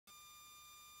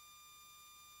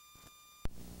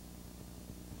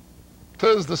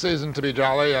'tis the season to be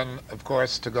jolly and, of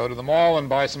course, to go to the mall and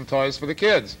buy some toys for the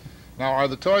kids. Now, are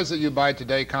the toys that you buy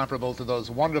today comparable to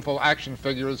those wonderful action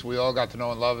figures we all got to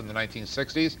know and love in the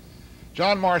 1960s?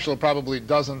 John Marshall probably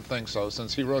doesn't think so,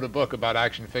 since he wrote a book about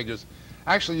action figures.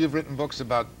 Actually, you've written books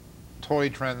about toy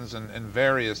trends in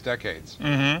various decades.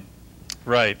 Mm-hmm.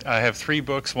 Right. I have 3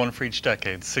 books, one for each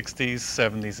decade, 60s,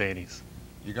 70s, 80s.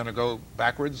 You're going to go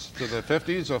backwards to the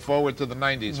 50s or forward to the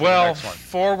 90s for well, the next one?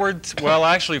 Forward, well,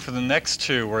 actually, for the next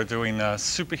 2, we're doing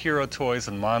superhero toys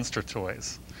and monster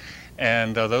toys.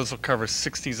 And those will cover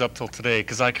 60s up till today,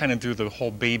 because I kind of do the whole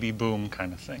baby boom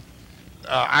kind of thing.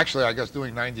 Actually, I guess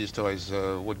doing 90s toys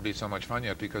wouldn't be so much fun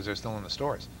yet because they're still in the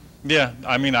stores. Yeah,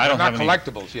 I mean, I don't have any... They're not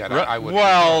collectibles yet, I would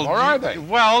well, or are they?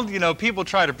 Well, you know, people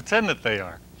try to pretend that they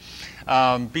are.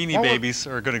 Beanie Babies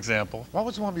are a good example. What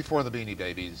was the one before the Beanie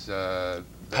Babies?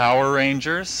 Power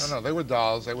Rangers. No, they were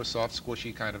dolls. They were soft,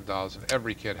 squishy kind of dolls, and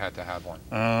every kid had to have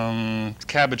one.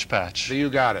 Cabbage Patch. So you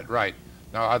got it, right.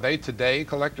 Now, are they today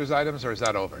collector's items, or is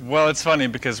that over? Well, it's funny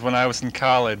because when I was in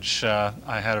college,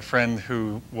 I had a friend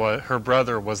who her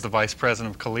brother was the vice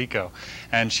president of Coleco,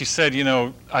 and she said, you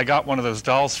know, I got one of those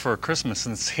dolls for Christmas,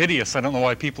 and it's hideous. I don't know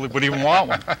why people would even want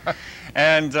one.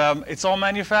 And it's all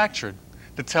manufactured.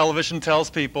 The television tells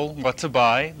people what to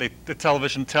buy. The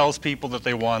television tells people that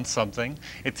they want something.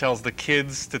 It tells the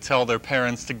kids to tell their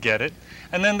parents to get it,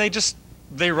 and then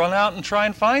they run out and try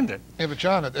and find it. Yeah, but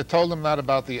John, it told them that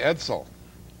about the Edsel.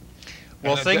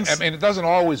 Well, I mean, it doesn't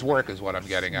always work, is what I'm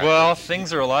getting at. Well,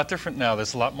 things are a lot different now.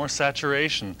 There's a lot more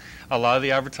saturation. A lot of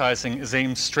the advertising is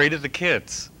aimed straight at the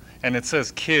kids, and it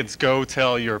says, "Kids, go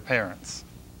tell your parents."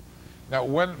 Now,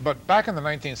 but back in the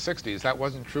 1960s, that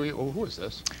wasn't true. Oh, who is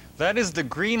this? That is the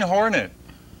Green Hornet.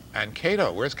 And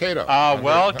Kato, where's Kato?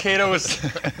 Well, Kato is.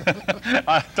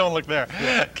 Don't look there.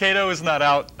 Yeah. Kato is not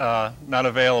out, not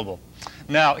available.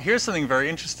 Now, here's something very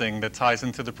interesting that ties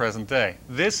into the present day.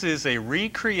 This is a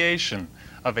recreation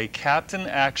of a Captain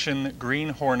Action Green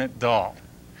Hornet doll.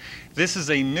 This is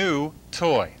a new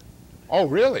toy. Oh,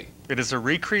 really? It is a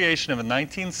recreation of a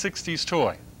 1960s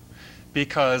toy.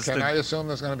 Because Can I assume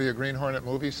there's going to be a Green Hornet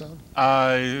movie soon?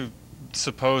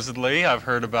 Supposedly, I've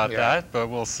heard about that, but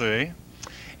we'll see.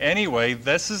 Anyway,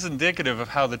 this is indicative of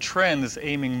how the trend is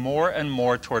aiming more and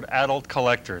more toward adult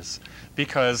collectors,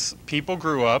 because people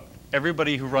grew up.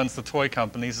 Everybody who runs the toy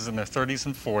companies is in their 30s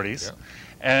and 40s,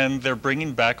 and they're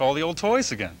bringing back all the old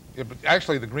toys again. Yeah, but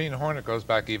actually, the Green Hornet goes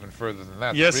back even further than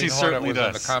that. Yes, the Green he Hornet certainly was does.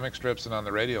 on the comic strips and on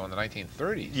the radio in the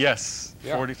 1930s. Yes,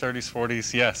 40s, 30s,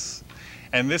 40s, yes.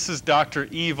 And this is Dr.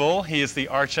 Evil. He is the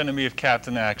archenemy of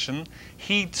Captain Action.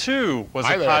 He too was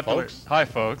a popular. Folks. Hi,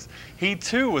 folks. He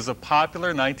too was a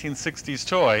popular 1960s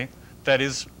toy that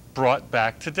is brought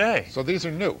back today. So these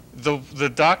are new. The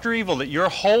Dr. Evil that you're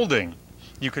holding,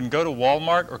 you can go to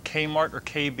Walmart or Kmart or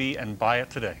KB and buy it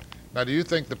today. Now, do you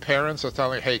think the parents are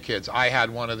telling, "Hey, kids, I had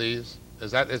one of these"?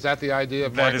 Is that the idea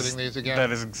of marketing these again? That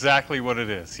is exactly what it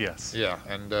is, yes. Yeah,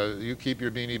 and you keep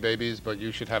your Beanie Babies, but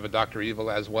you should have a Dr.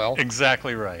 Evil as well?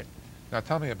 Exactly right. Now,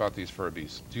 tell me about these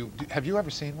Furbies. Have you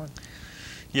ever seen one?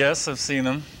 Yes, I've seen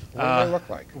them. What do they look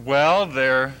like? Well,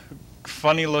 they're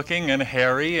funny looking and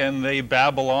hairy, and they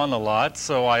babble on a lot,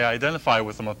 so I identify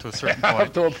with them up to a certain point.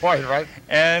 Up to a point, right?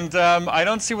 And I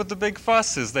don't see what the big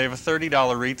fuss is. They have a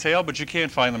 $30 retail, but you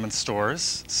can't find them in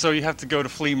stores. So you have to go to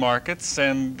flea markets,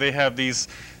 and they have these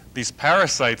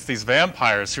parasites, these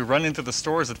vampires who run into the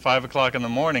stores at 5 o'clock in the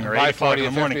morning or 8 o'clock in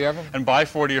the morning and buy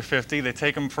 40 or 50. They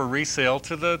take them for resale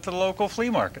to the local flea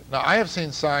market. Now, I have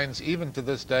seen signs even to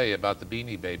this day about the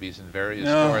Beanie Babies in various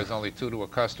stores, only 2 to a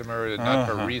customer, not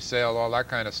for resale, all that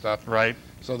kind of stuff. Right.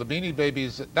 So the Beanie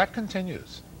Babies, that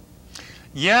continues.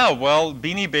 Yeah, well,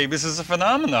 Beanie Babies is a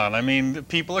phenomenon. I mean,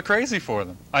 people are crazy for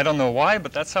them. I don't know why,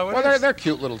 but that's how it is. Well, they're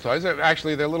cute little toys.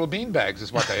 Actually, they're little bean bags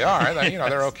is what they are. Yes. You know,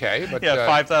 they're okay. But, yeah,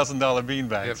 $5,000 bean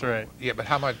bags, right. Yeah, but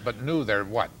how much? But new, they're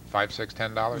what, $5, $6,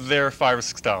 $10? They're $5 or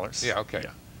 $6. Yeah, okay.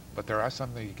 Yeah. But there are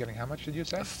some that you're getting, how much did you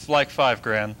say? Like $5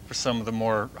 grand for some of the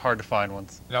more hard to find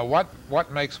ones. Now,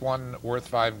 what makes one worth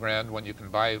 $5 grand when you can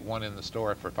buy one in the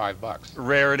store for $5?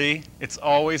 Rarity. It's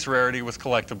always rarity with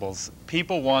collectibles.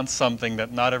 People want something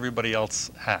that not everybody else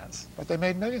has. But they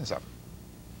made millions of them.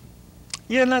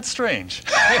 Yeah, and that's strange.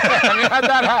 I mean, how'd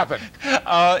that happen?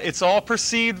 It's all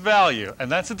perceived value, and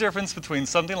that's the difference between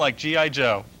something like G.I.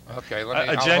 Joe. Okay,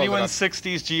 a genuine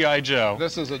 60s G.I. Joe.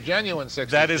 This is a genuine 60s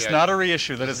That is not a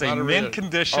reissue. That is a mint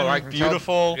condition,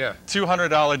 beautiful,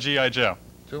 $200 G.I. Joe.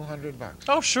 $200.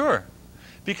 Oh, sure.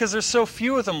 Because there's so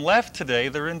few of them left today,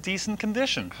 they're in decent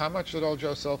condition. How much did old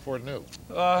Joe sell for new?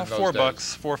 $4,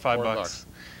 $4 or $5.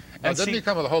 Now, didn't he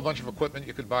come with a whole bunch of equipment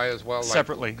you could buy as well?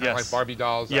 Separately, yes. Like Barbie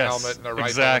dolls, a helmet, and a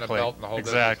rifle, and a belt, and the whole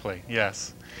Exactly,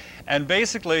 yes. And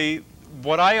basically,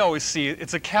 what I always see,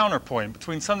 it's a counterpoint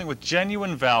between something with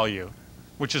genuine value,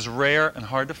 which is rare and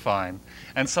hard to find,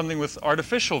 and something with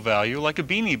artificial value, like a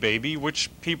Beanie Baby, which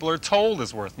people are told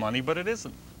is worth money, but it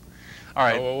isn't. All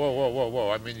right.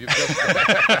 Whoa. I mean, you just...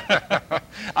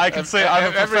 I can say I'm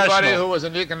a professional. Everybody who was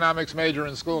an economics major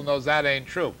in school knows that ain't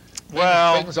true.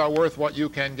 Well, things are worth what you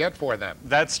can get for them.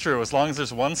 That's true. As long as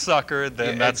there's one sucker,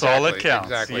 then that's all that counts.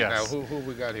 Exactly. Yes. Now, who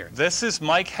we got here? This is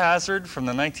Mike Hazard from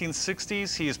the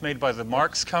 1960s. He is made by the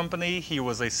Marx company. He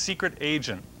was a secret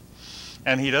agent.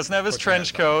 And he doesn't have his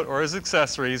trench coat or his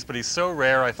accessories, but he's so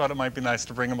rare, I thought it might be nice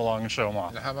to bring him along and show him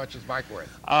off. Now, how much is Mike worth?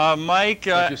 Mike...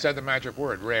 you said the magic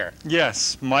word, rare.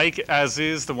 Yes. Mike, as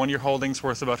is, the one you're holding is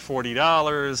worth about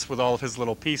 $40. With all of his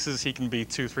little pieces, he can be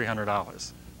 $200,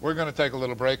 $300. We're going to take a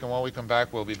little break, and when we come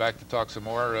back, we'll be back to talk some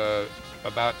more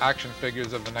about action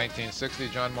figures of the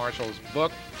 1960s. John Marshall's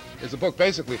book is a book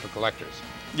basically for collectors.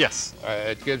 Yes.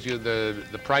 It gives you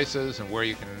the prices and where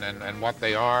you can and what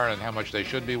they are and how much they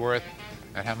should be worth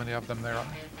and how many of them there are.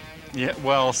 Yeah,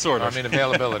 well, sort of. I mean,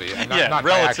 availability, and not yeah, by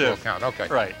relative. actual count. Okay.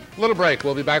 Right. Little break.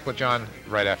 We'll be back with John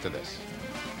right after this.